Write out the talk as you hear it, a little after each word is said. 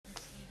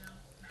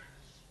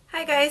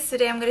Hi guys,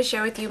 today I'm going to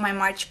share with you my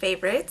March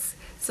favorites.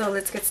 So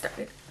let's get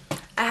started.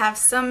 I have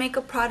some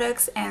makeup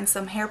products and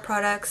some hair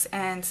products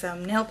and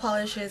some nail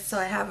polishes, so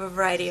I have a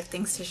variety of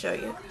things to show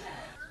you.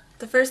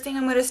 The first thing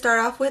I'm going to start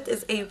off with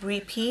is a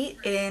repeat,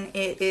 and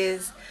it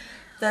is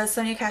the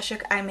Sonia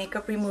Kashuk Eye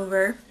Makeup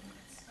Remover.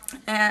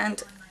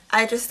 And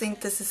I just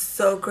think this is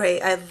so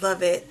great. I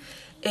love it.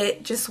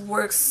 It just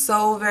works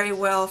so very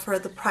well for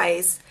the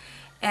price.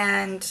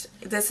 And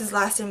this has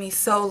lasted me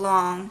so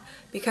long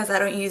because I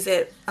don't use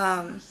it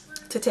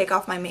to take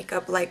off my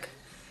makeup. Like,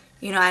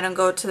 you know, I don't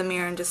go to the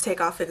mirror and just take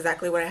off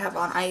exactly what I have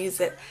on. I use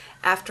it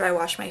after I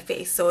wash my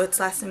face. So it's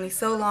lasted me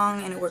so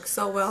long and it works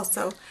so well,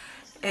 so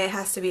it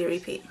has to be a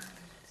repeat.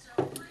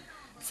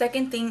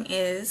 Second thing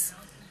is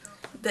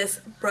this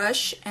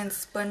brush and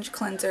sponge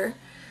cleanser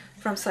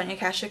from Sonia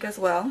Kashuk as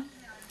well.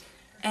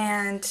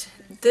 And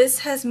this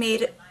has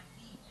made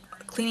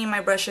cleaning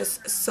my brushes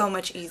so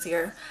much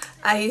easier.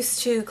 I used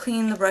to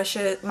clean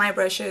my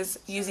brushes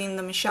using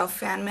the Michelle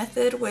fan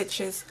method, which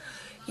is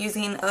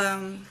using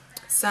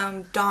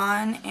some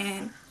Dawn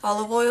and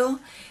olive oil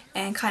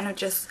and kind of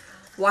just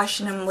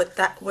washing them with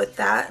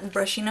that and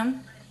brushing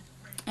them.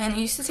 And it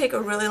used to take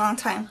a really long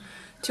time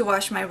to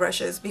wash my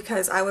brushes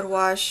because I would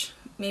wash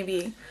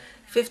maybe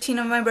 15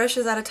 of my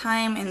brushes at a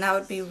time, and that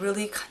would be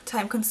really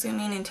time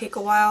consuming and take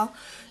a while.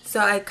 So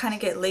I kind of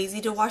get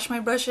lazy to wash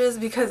my brushes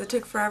because it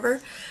took forever.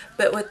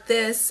 But with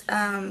this,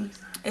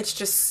 it's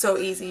just so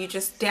easy. You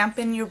just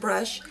dampen your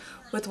brush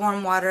with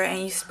warm water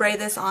and you spray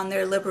this on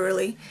there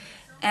liberally.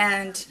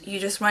 And you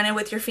just run it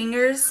with your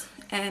fingers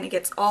and it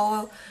gets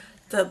all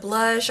the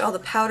blush, all the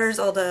powders,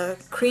 all the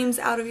creams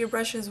out of your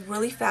brushes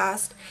really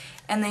fast.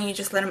 And then you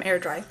just let them air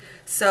dry.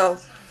 So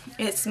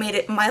it's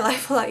made my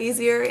life a lot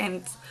easier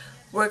and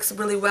works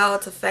really well.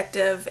 It's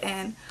effective,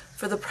 and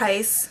for the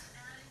price,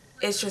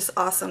 it's just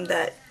awesome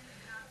that,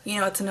 you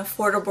know, it's an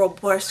affordable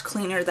brush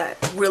cleaner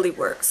that really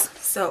works.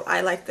 So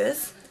I like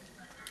this.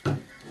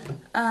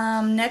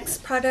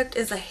 Next product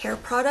is a hair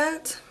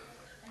product,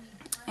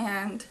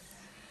 and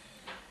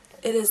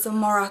it is the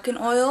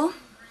Moroccanoil.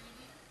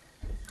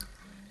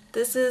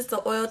 This is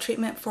the oil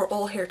treatment for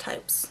all hair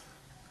types,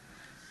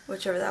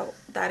 whichever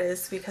that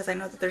is, because I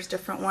know that there's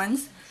different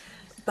ones.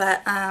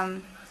 But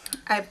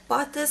I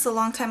bought this a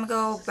long time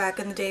ago, back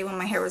in the day when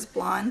my hair was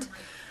blonde.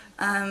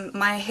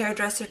 My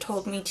hairdresser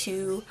told me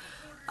to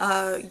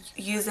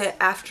use it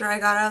after I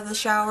got out of the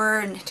shower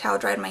and towel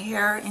dried my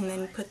hair and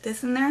then put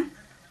this in there.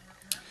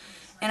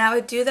 And I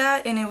would do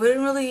that, and it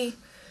wouldn't really,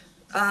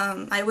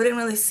 I wouldn't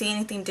really see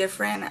anything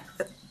different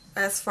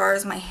as far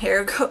as my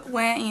hair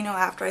went, you know,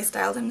 after I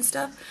styled it and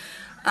stuff.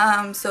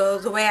 So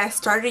the way I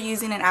started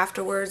using it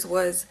afterwards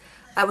was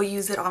I would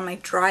use it on my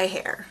dry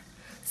hair.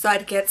 So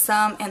I'd get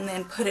some and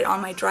then put it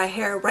on my dry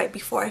hair right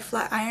before I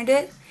flat ironed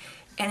it,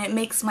 and it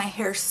makes my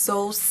hair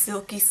so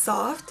silky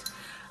soft.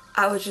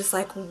 I was just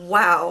like,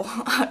 wow.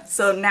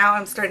 So now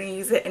I'm starting to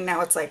use it, and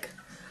now it's like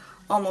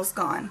almost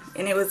gone.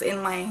 And it was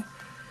in my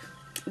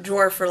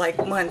drawer for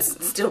like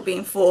months, still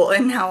being full,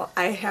 and now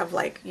I have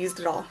like used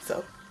it all.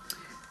 So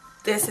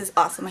this is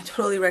awesome. I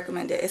totally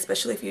recommend it,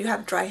 especially if you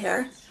have dry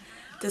hair.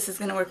 This is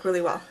gonna work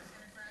really well.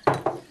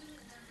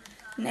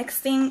 Next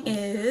thing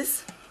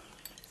is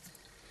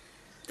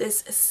this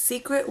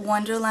Secret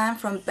Wonderland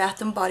from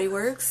Bath & Body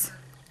Works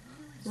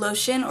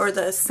lotion, or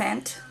the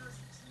scent.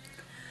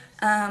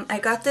 I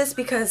got this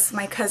because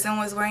my cousin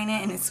was wearing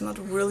it and it smelled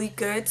really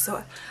good,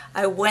 so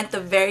I went the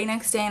very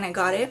next day and I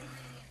got it.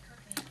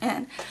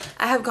 And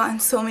I have gotten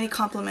so many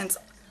compliments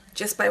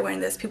just by wearing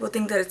this. People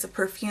think that it's a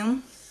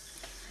perfume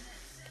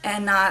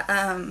and not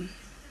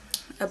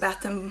a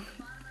bath and...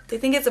 They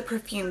think it's a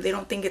perfume. They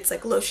don't think it's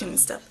like lotion and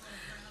stuff.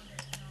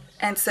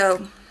 And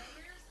so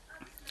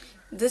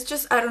this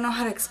just, I don't know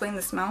how to explain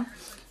the smell.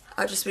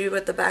 I'll just read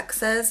what the back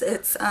says.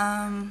 It's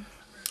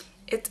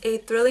a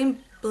thrilling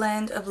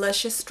blend of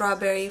luscious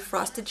strawberry,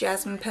 frosted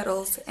jasmine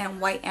petals,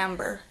 and white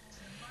amber,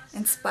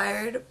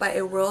 inspired by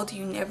a world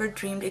you never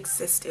dreamed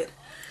existed.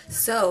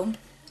 So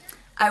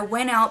I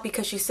went out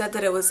because she said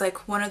that it was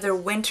like one of their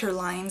winter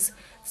lines,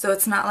 so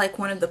it's not like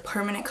one of the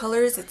permanent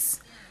colors.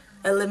 It's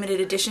a limited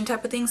edition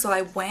type of thing. So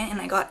I went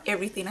and I got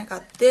everything. I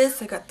got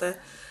this, I got the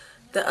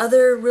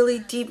other really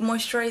deep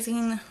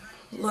moisturizing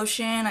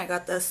lotion, I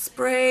got the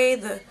spray,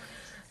 the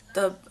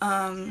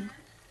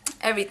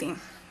everything,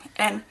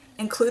 and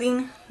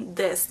including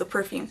this, the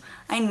perfume.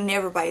 I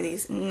never buy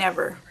these,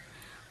 never,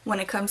 when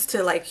it comes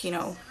to, like, you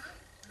know,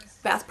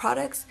 bath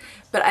products,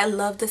 but I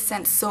love the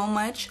scent so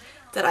much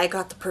that I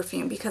got the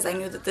perfume because I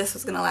knew that this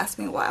was gonna last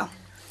me a while.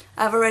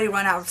 I've already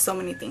run out of so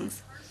many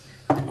things,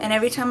 and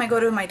every time I go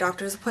to my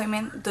doctor's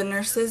appointment, the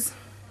nurses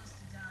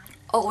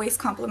always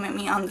compliment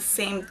me on the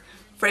same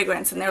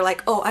fragrance, and they're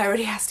like, oh, I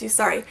already asked you,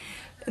 sorry.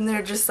 And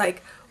they're just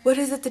like, what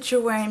is it that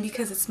you're wearing,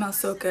 because it smells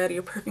so good,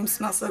 your perfume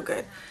smells so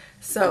good.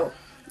 So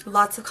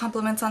lots of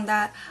compliments on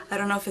that. I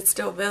don't know if it's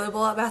still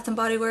available at Bath &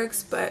 Body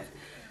Works, but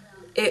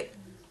it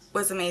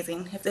was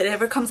amazing. If it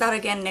ever comes out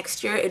again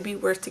next year, it'd be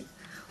worth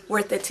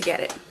it to get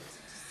it.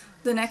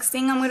 The next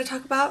thing I'm going to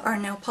talk about are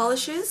nail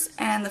polishes,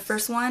 and the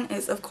first one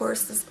is of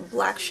course this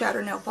Black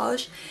Shatter nail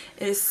polish.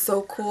 It is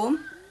so cool.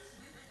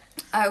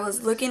 I was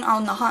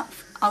on the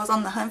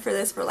hunt for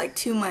this for like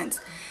 2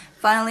 months.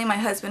 Finally my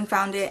husband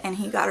found it and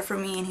he got it for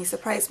me and he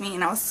surprised me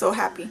and I was so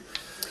happy.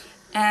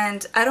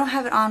 And I don't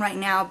have it on right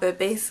now, but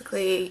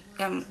basically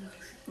a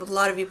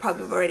lot of you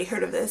probably have already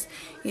heard of this.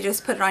 You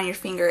just put it on your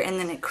finger and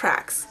then it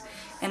cracks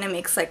and it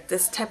makes like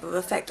this type of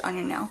effect on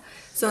your nail.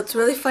 So it's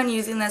really fun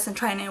using this and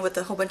trying it with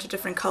a whole bunch of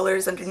different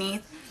colors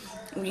underneath,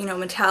 you know,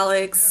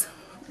 metallics,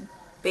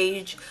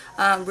 beige,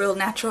 real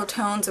natural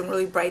tones and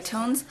really bright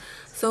tones.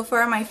 So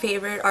far my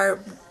favorite are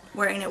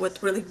wearing it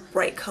with really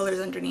bright colors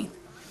underneath.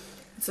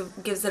 So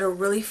it gives it a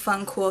really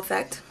fun, cool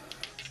effect.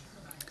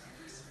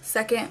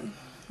 Second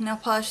nail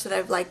polish that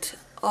I've liked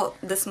all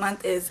this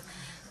month is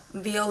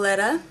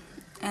Violetta,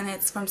 and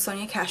it's from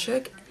Sonia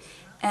Kashuk,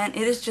 and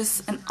it is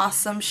just an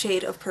awesome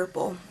shade of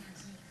purple.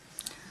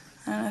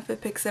 I don't know if it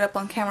picks it up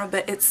on camera,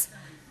 but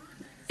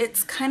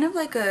it's kind of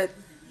like a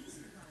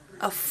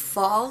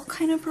fall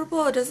kind of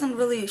purple. It doesn't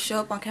really show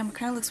up on camera. It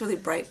kind of looks really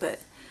bright, but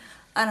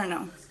I don't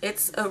know.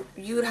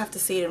 You would have to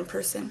see it in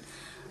person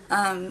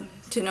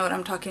to know what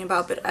I'm talking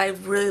about, but I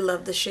really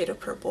love the shade of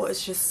purple.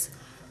 It's just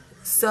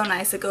so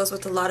nice. It goes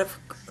with a lot of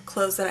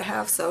clothes that I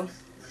have, so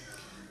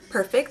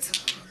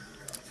perfect.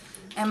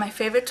 And my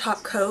favorite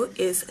top coat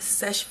is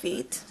Seche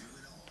Vite.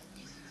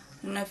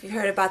 I don't know if you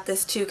heard about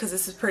this too, because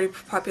this is pretty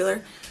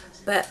popular,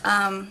 but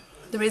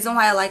the reason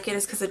why I like it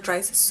is because it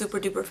dries super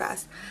duper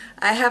fast.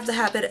 I have the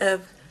habit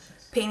of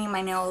painting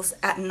my nails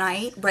at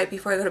night right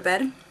before I go to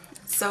bed.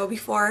 So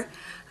before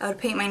I would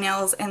paint my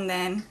nails and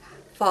then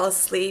fall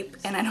asleep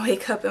and I'd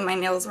wake up and my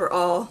nails were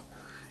all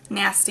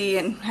nasty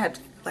and had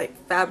like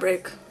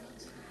fabric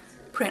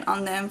print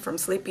on them from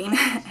sleeping.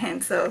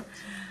 And so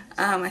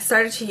I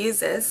started to use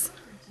this,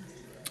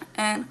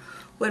 and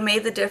what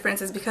made the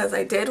difference is because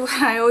I did what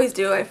I always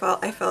do. I fell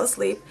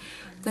asleep.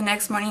 The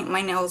next morning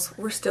my nails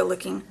were still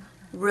looking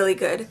really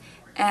good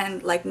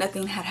and like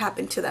nothing had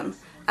happened to them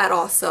at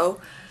all.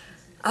 So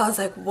I was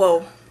like,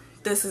 whoa,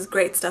 this is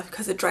great stuff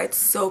because it dried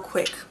so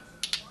quick.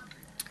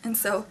 And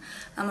so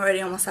I'm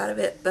already almost out of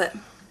it, but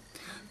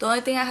the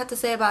only thing I have to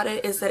say about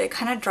it is that it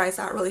kind of dries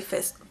out really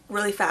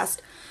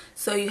fast.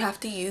 So you have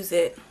to use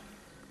it,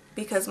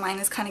 because mine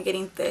is kind of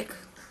getting thick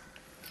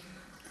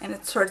and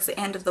it's towards the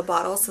end of the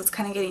bottle, so it's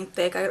kind of getting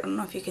thick. I don't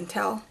know if you can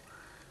tell,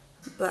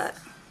 but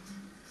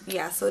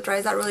yeah, so it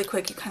dries out really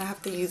quick. You kind of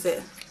have to use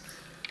it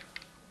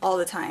all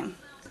the time.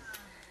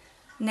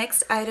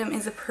 Next item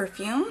is a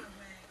perfume,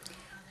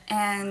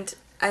 and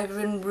I've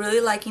been really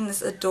liking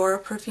this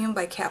Adora perfume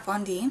by Kat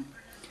Von D.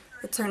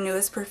 It's her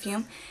newest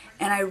perfume,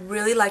 and I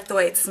really like the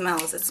way it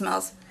smells. It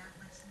smells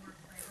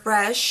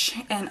fresh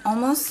and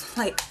almost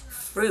like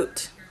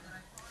fruit,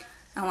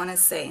 I want to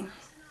say.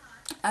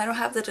 I don't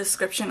have the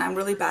description. I'm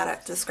really bad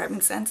at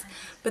describing scents,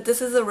 but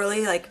this is a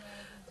really like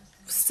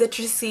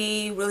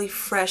citrusy, really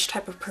fresh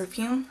type of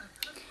perfume,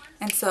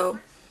 and so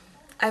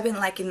I've been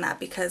liking that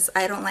because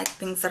I don't like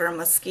things that are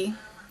musky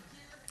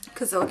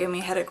because it'll give me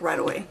a headache right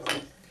away.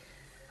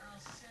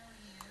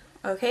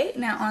 Okay,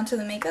 now on to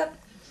the makeup.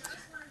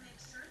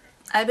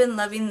 I've been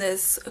loving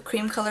this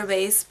cream color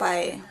base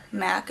by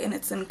MAC, and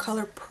it's in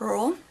color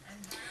Pearl,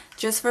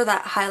 just for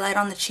that highlight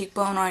on the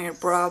cheekbone, on your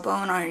brow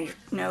bone, on your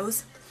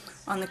nose,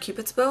 on the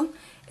cupid's bow.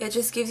 It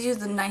just gives you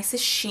the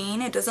nicest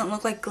sheen. It doesn't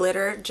look like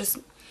glitter, it just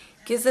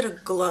gives it a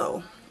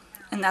glow,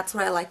 and that's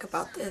what I like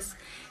about this.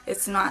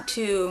 It's not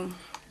too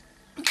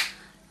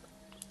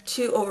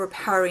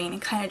overpowering.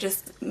 It kind of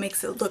just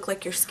makes it look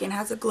like your skin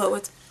has a glow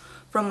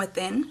from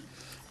within,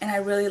 and I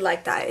really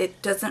like that.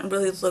 It doesn't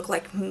really look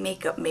like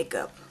makeup.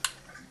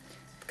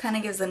 It kind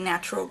of gives a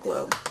natural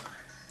glow,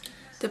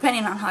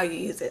 depending on how you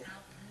use it.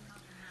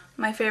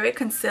 My favorite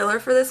concealer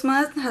for this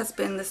month has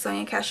been the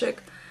Sonia Kashuk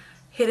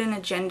Hidden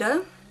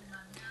Agenda,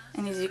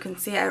 and as you can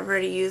see, I've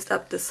already used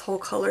up this whole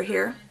color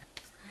here.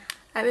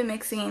 I've been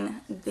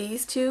mixing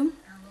these two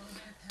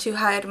to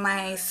hide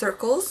my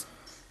circles,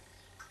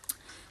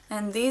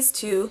 and these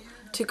two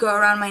to go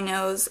around my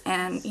nose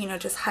and, you know,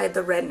 just hide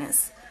the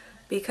redness,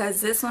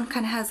 because this one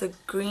kind of has a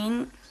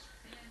green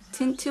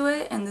tint to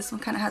it and this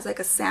one kind of has like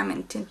a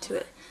salmon tint to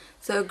it.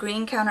 So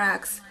green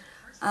counteracts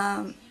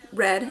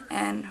red,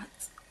 and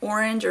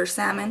orange or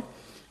salmon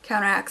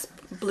counteracts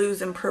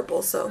blues and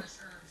purple. So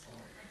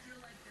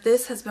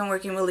this has been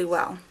working really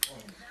well.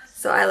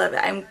 So I love it.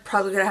 I'm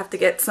probably going to have to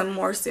get some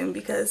more soon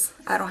because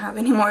I don't have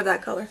any more of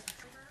that color.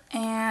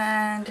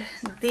 And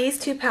these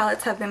two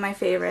palettes have been my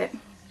favorite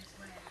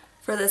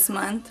for this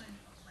month.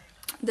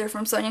 They're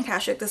from Sonia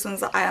Kashuk. This one's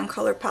the Ion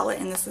Color palette,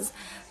 and this is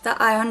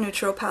the Ion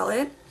Neutral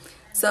palette.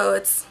 So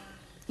it's,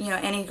 you know,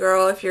 any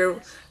girl, if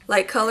you're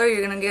light color,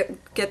 you're going to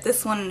get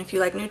this one, and if you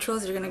like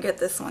neutrals, you're going to get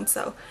this one.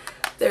 So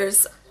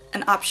there's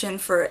an option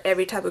for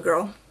every type of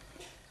girl.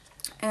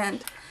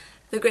 And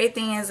the great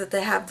thing is that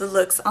they have the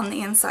looks on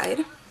the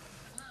inside,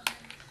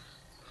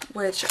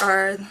 which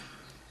are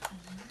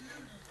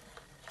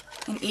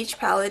in each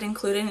palette,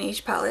 included in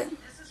each palette.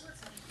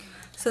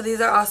 So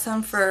these are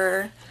awesome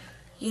for,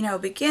 you know,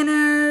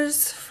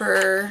 beginners,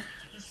 for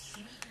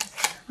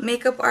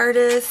makeup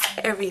artist,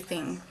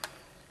 everything.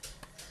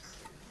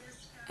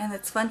 And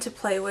it's fun to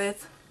play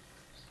with.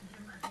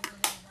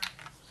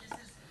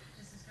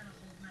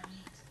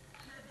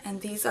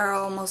 And these are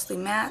all mostly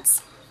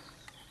mattes.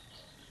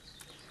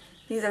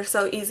 These are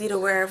so easy to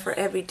wear for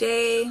every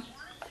day.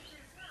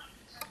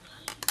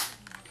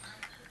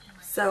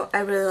 So I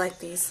really like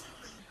these.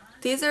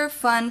 These are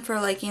fun for,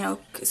 like, you know,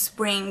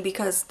 spring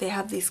because they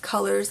have these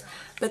colors.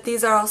 But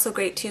these are also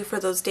great too for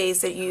those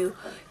days that you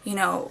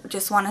know,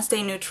 just want to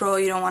stay neutral.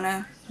 You don't want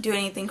to do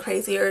anything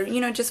crazy, or, you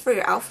know, just for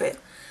your outfit.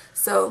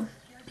 So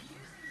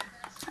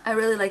I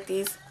really like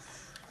these.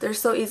 They're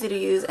so easy to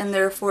use and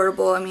they're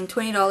affordable. I mean,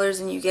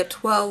 $20 and you get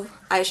 12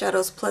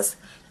 eyeshadows plus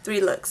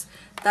 3 looks.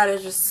 That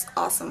is just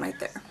awesome right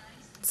there.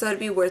 So it'd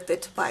be worth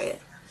it to buy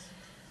it.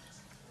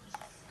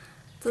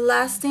 The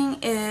last thing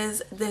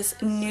is this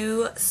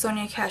new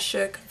Sonia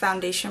Kashuk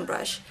foundation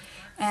brush.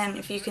 And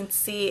if you can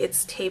see,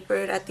 it's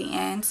tapered at the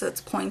end, so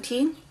it's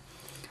pointy.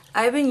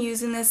 I've been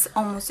using this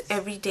almost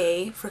every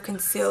day for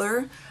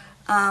concealer.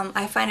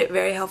 I find it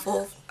very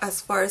helpful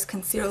as far as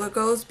concealer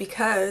goes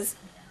because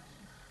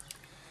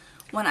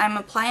when I'm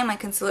applying my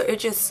concealer, it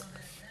just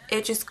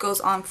goes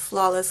on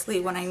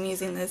flawlessly when I'm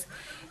using this.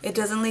 It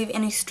doesn't leave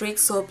any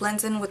streaks, so it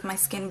blends in with my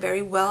skin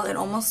very well. It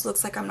almost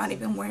looks like I'm not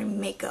even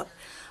wearing makeup.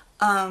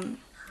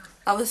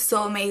 I was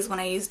so amazed when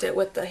I used it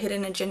with the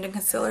Hidden Agenda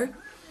concealer.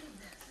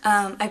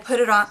 I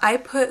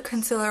put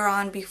concealer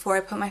on before I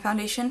put my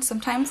foundation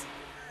sometimes.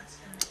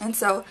 And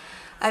so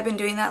I've been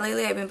doing that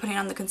lately. I've been putting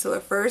on the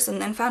concealer first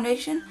and then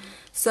foundation.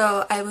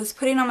 So I was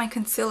putting on my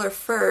concealer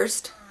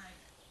first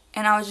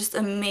and I was just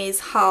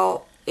amazed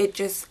how it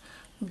just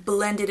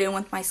blended in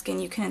with my skin.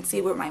 You couldn't see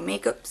where my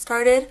makeup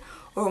started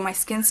or where my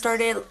skin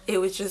started. It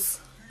was just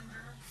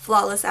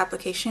flawless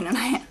application. And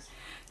I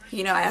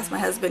asked my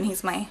husband,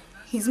 he's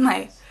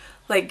my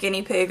like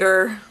guinea pig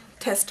or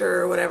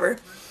tester or whatever.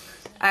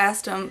 I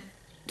asked him,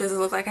 does it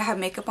look like I have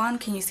makeup on?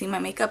 Can you see my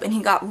makeup? And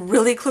he got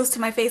really close to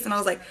my face and I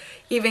was like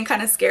even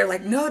kind of scared,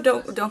 like, no,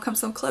 don't come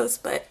so close.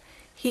 But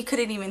he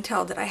couldn't even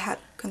tell that I had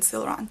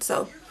concealer on.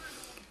 So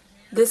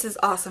this is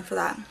awesome for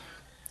that.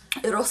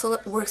 It also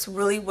works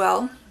really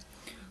well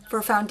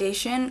for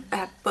foundation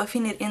at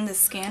buffing it in the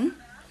skin.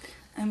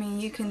 I mean,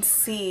 you can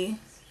see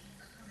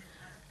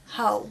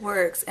how it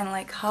works and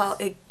like how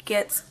it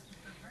gets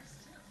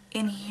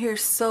in here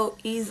so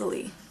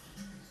easily.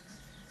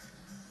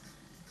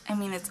 I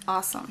mean, it's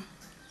awesome.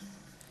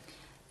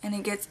 And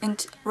it gets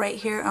into right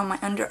here on my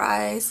under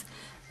eyes,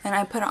 and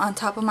I put it on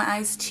top of my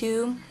eyes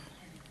too.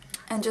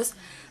 And just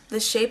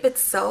the shape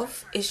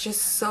itself is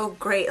just so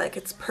great. Like,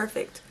 it's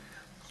perfect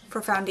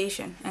for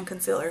foundation and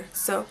concealer.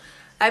 So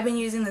I've been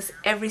using this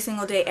every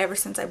single day ever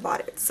since I bought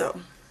it. So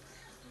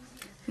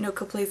no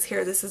complaints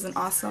here. This is an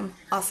awesome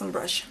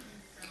brush.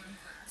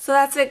 So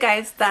that's it,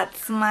 guys.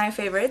 That's my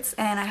favorites,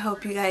 and I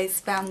hope you guys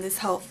found this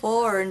helpful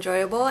or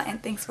enjoyable,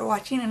 and thanks for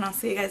watching, and I'll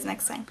see you guys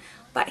next time.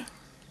 Bye.